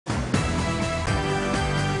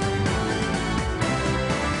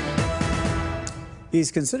He's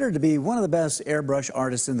considered to be one of the best airbrush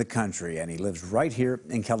artists in the country, and he lives right here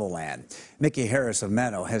in Keloland. Mickey Harris of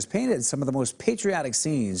Menno has painted some of the most patriotic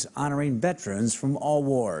scenes honoring veterans from all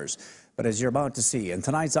wars. But as you're about to see in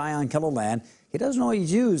tonight's Eye on Keloland, he doesn't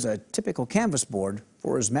always use a typical canvas board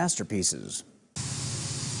for his masterpieces.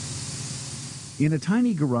 In a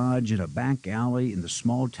tiny garage in a back alley in the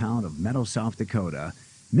small town of Menno, South Dakota,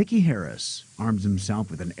 Mickey Harris arms himself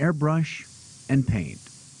with an airbrush and paint.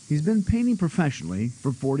 He's been painting professionally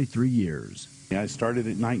for 43 years. I started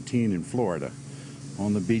at 19 in Florida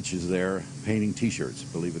on the beaches there painting t-shirts,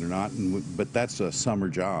 believe it or not, but that's a summer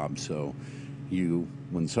job, so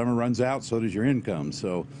when summer runs out, so does your income.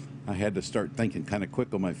 So I had to start thinking kind of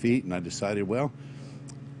quick on my feet, and I decided, well,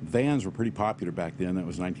 vans were pretty popular back then. That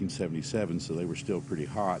was 1977, so they were still pretty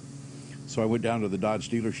hot. So I went down to the Dodge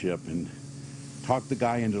dealership and talked the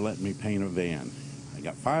guy into letting me paint a van. I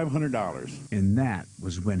got $500. And that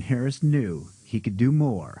was when Harris knew he could do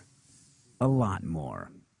more, a lot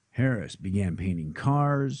more. Harris began painting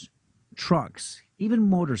cars, trucks, even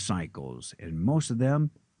motorcycles, and most of them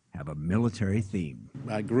have a military theme.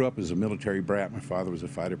 I grew up as a military brat. My father was a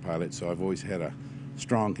fighter pilot, so I've always had a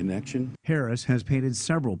strong connection. Harris has painted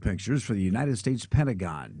several pictures for the United States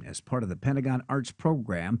Pentagon as part of the Pentagon Arts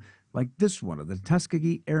program, like this one of the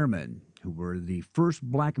Tuskegee Airmen, who were the first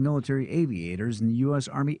black military aviators in the U.S.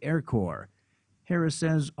 Army Air Corps. Harris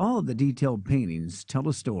says all of the detailed paintings tell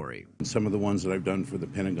a story. Some of the ones that I've done for the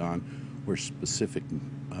Pentagon were specific,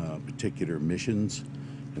 particular missions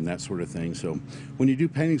and that sort of thing. So when you do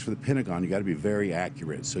paintings for the Pentagon, you got to be very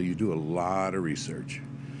accurate. So you do a lot of research.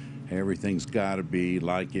 Everything's got to be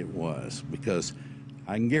like it was, because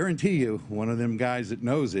I can guarantee you one of them guys that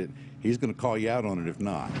knows it, he's going to call you out on it if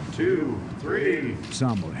not. 2, 3.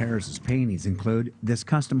 Some of Harris's paintings include this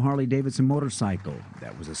custom Harley-Davidson motorcycle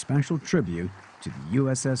that was a special tribute to the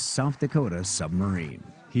USS South Dakota submarine.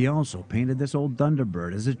 He also painted this old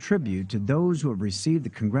Thunderbird as a tribute to those who have received the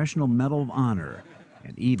Congressional Medal of Honor,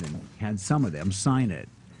 and even had some of them sign it.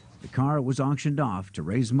 The car was auctioned off to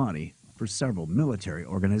raise money for several military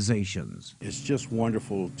organizations. It's just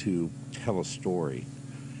wonderful to tell a story,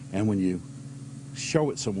 and when you show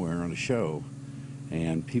it somewhere on a show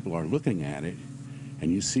and people are looking at it,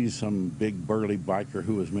 and you see some big burly biker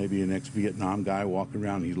who is maybe an ex-Vietnam guy walking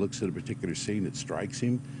around, and he looks at a particular scene that strikes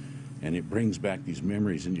him, and it brings back these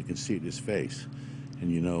memories, and you can see it in his face, and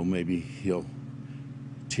you know, maybe he'll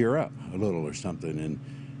tear up a little or something. And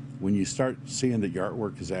when you start seeing that your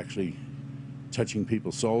artwork is actually touching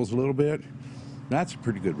people's souls a little bit, that's a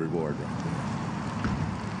pretty good reward right there.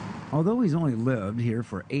 Although he's only lived here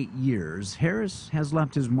for 8 years, Harris has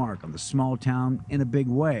left his mark on the small town in a big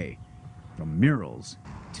way. From murals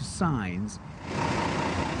to signs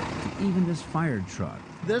to even this fire truck.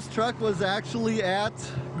 This truck was actually at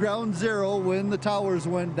ground zero when the towers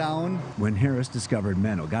went down. When Harris discovered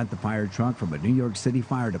Menno got the fire truck from a New York City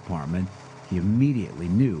fire department, he immediately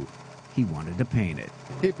knew he wanted to paint it.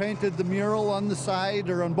 He painted the mural on the side,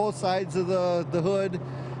 or on both sides of the hood,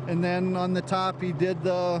 and then on the top he did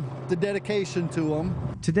the dedication to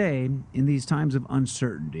him. Today, in these times of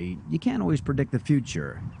uncertainty, you can't always predict the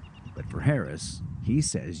future. But for Harris, he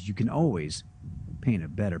says you can always paint a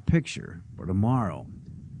better picture for tomorrow,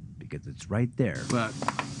 because it's right there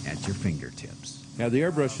at your fingertips. Now, the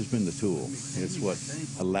airbrush has been the tool. It's what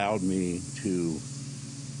allowed me to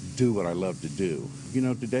do what I love to do. You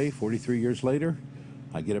know, today, 43 years later,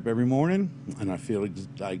 I get up every morning and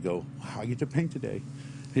I go, wow, I get to paint today.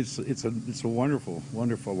 It's a wonderful,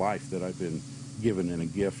 wonderful life that I've been given, and a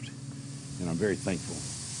gift, and I'm very thankful.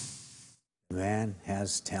 The man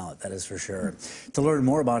has talent, that is for sure. To learn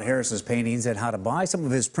more about Harris's paintings and how to buy some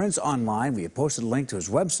of his prints online, we have posted a link to his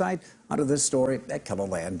website under this story at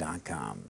keloland.com.